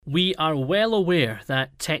We are well aware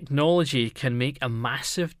that technology can make a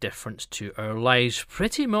massive difference to our lives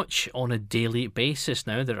pretty much on a daily basis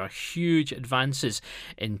now. There are huge advances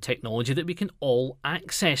in technology that we can all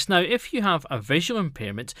access. Now, if you have a visual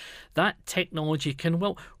impairment, that technology can,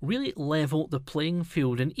 well, really level the playing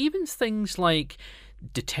field, and even things like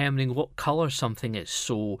determining what colour something is.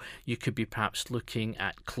 So you could be perhaps looking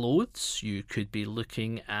at clothes, you could be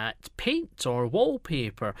looking at paint or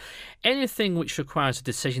wallpaper, anything which requires a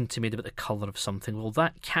decision to be made about the colour of something. Well,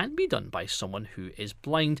 that can be done by someone who is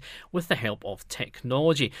blind with the help of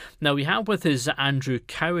technology. Now we have with us Andrew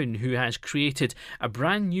Cowen, who has created a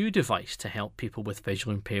brand new device to help people with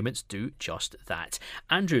visual impairments do just that.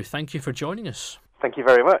 Andrew, thank you for joining us. Thank you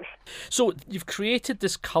very much. So you've created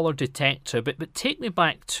this colour detector, but take me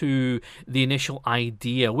back to the initial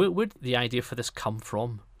idea. Where did the idea for this come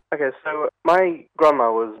from? Okay, so my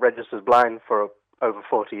grandma was registered blind for over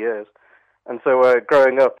 40 years. And so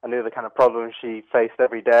growing up, I knew the kind of problems she faced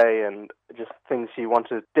every day and just things she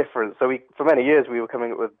wanted different. So for many years, we were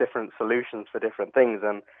coming up with different solutions for different things.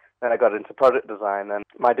 And then I got into product design, and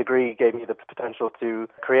my degree gave me the potential to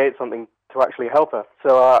create something to actually help her.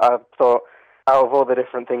 So I thought, out of all the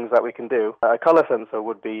different things that we can do, a colour sensor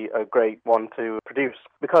would be a great one to produce.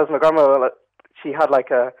 Because my grandma, she had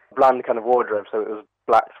like a bland kind of wardrobe, so it was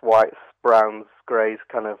blacks, whites, browns, greys,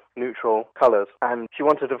 kind of neutral colours. And she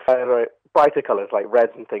wanted to find brighter colours like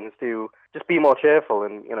reds and things to just be more cheerful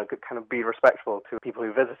and, kind of be respectful to people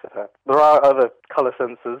who visited her. There are other colour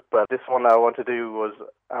sensors, but this one I wanted to do was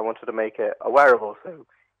I wanted to make it a wearable, so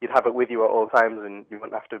you'd have it with you at all times and you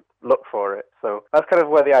wouldn't have to look for it. So that's kind of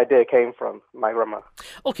where the idea came from, my grandma.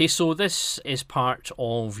 Okay, so this is part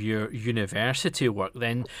of your university work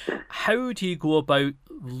then. How do you go about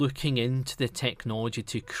looking into the technology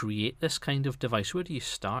to create this kind of device? Where do you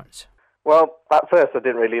start? Well, at first I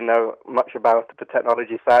didn't really know much about the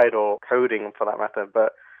technology side or coding for that matter,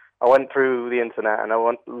 but I went through the internet and I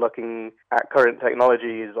went looking at current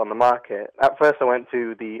technologies on the market. At first I went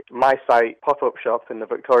to the My Sight pop-up shop in the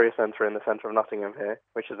Victoria Centre in the centre of Nottingham here,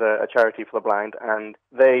 which is a charity for the blind, and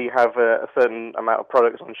they have a certain amount of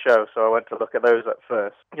products on show, so I went to look at those at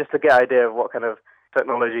first, just to get an idea of what kind of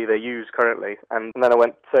technology they use currently. And then I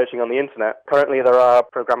went searching on the internet. Currently there are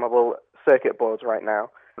programmable circuit boards right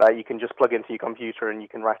now that you can just plug into your computer and you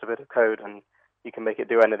can write a bit of code and you can make it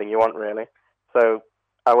do anything you want, really. So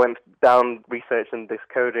I went down researching this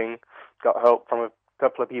coding, got help from a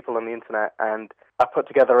couple of people on the internet, and I put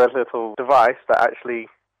together a little device that actually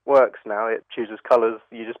works now. It chooses colours.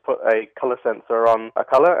 You just put a colour sensor on a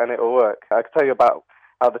colour and it will work. I can tell you about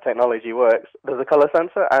how the technology works. There's a colour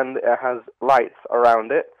sensor and it has lights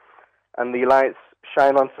around it, and the lights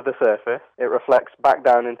shine onto the surface. It reflects back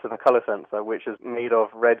down into the colour sensor, which is made of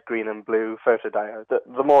red, green and blue photodiodes.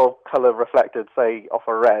 The more colour reflected, say, off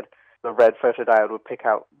a red, the red photodiode would pick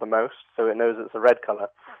out the most, so it knows it's a red colour,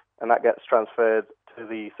 and that gets transferred to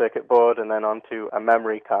the circuit board and then onto a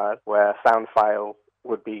memory card where a sound file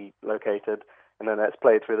would be located, and then it's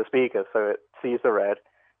played through the speaker, so it sees the red,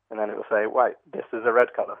 and then it will say, right, this is a red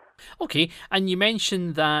colour. Okay, and you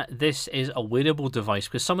mentioned that this is a wearable device,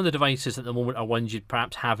 because some of the devices at the moment are ones you'd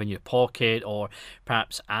perhaps have in your pocket or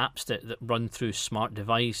perhaps apps that run through smart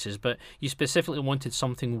devices, but you specifically wanted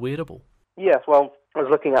something wearable. Yes, well, I was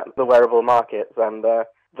looking at the wearable markets, and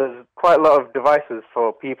there's quite a lot of devices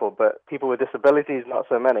for people, but people with disabilities, not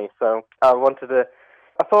so many. So I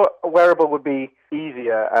thought a wearable would be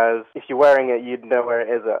easier, as if you're wearing it, you'd know where it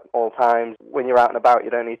is at all times. When you're out and about, you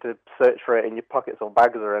don't need to search for it in your pockets or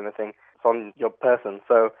bags or anything. It's on your person.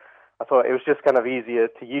 So I thought it was just kind of easier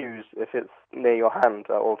to use if it's near your hand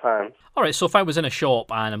at all times. All right, so if I was in a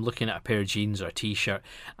shop and I'm looking at a pair of jeans or a t-shirt,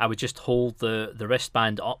 I would just hold the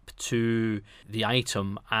wristband up to the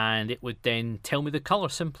item and it would then tell me the colour,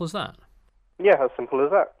 simple as that? Yeah, as simple as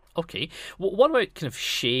that. Okay, what about kind of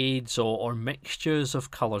shades or mixtures of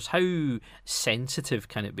colours? How sensitive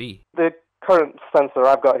can it be? The current sensor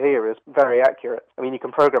I've got here is very accurate. I mean, you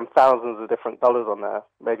can program thousands of different colours on there,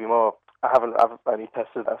 maybe more. I've only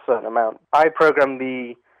tested a certain amount. I program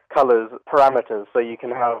the colours parameters, so you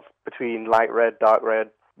can have between light red, dark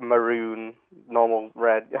red, maroon, normal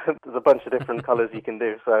red. There's a bunch of different colours you can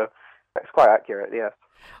do, so it's quite accurate, yes.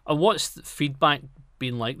 And what's the feedback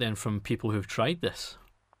been like then from people who've tried this?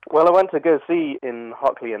 Well, I went to go see in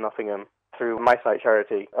Hockley in Nottingham through My Sight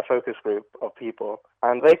charity, a focus group of people,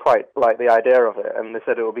 and they quite liked the idea of it, and they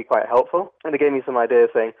said it would be quite helpful. And they gave me some ideas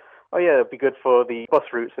saying, oh yeah, it'd be good for the bus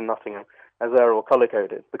routes in Nottingham, as they're all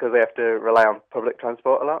colour-coded, because they have to rely on public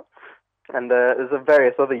transport a lot. And there's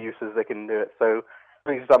various other uses they can do it. So,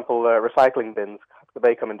 for example, recycling bins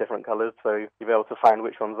they come in different colours, so you'll be able to find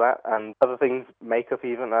which one's that. And other things, makeup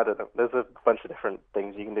even, I don't know. There's a bunch of different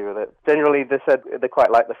things you can do with it. Generally, they said they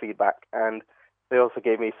quite like the feedback, and they also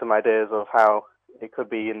gave me some ideas of how it could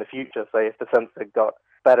be in the future. Say if the sensor got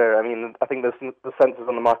better. I mean, I think there's the sensors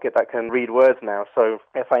on the market that can read words now. So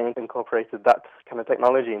if I incorporated that kind of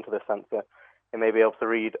technology into the sensor, it may be able to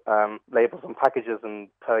read labels on packages and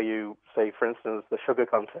tell you, say, for instance, the sugar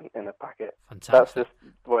content in a packet. Fantastic. That's just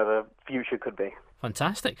where the future could be.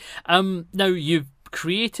 Fantastic. Now, you've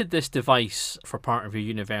created this device for part of your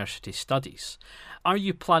university studies. Are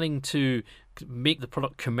you planning to make the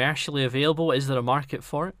product commercially available? Is there a market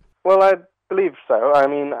for it? Well, I believe so. I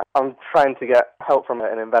mean, I'm trying to get help from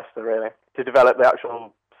an investor, really. To develop the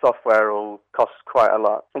actual software will cost quite a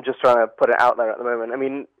lot. I'm just trying to put it out there at the moment. I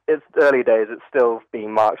mean, it's early days. It's still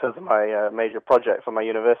being marked as my major project for my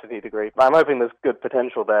university degree. But I'm hoping there's good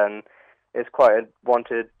potential there, and it's quite a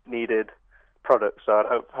wanted, needed product. So I'd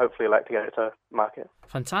hopefully like to get it to market.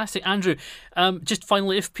 Fantastic. Andrew, just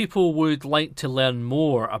finally, if people would like to learn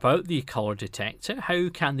more about the colour detector, how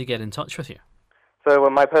can they get in touch with you? So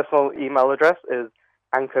my personal email address is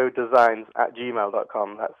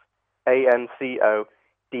ancodesigns@gmail.com. That's ANCODESIGNS.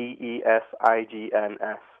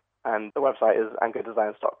 And the website is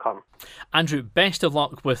ancodesigns.com. Andrew, best of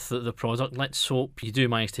luck with the product. Let's hope you do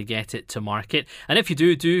manage to get it to market. And if you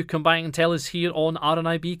do come back and tell us here on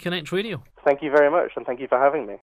RNIB Connect Radio. Thank you very much, and thank you for having me.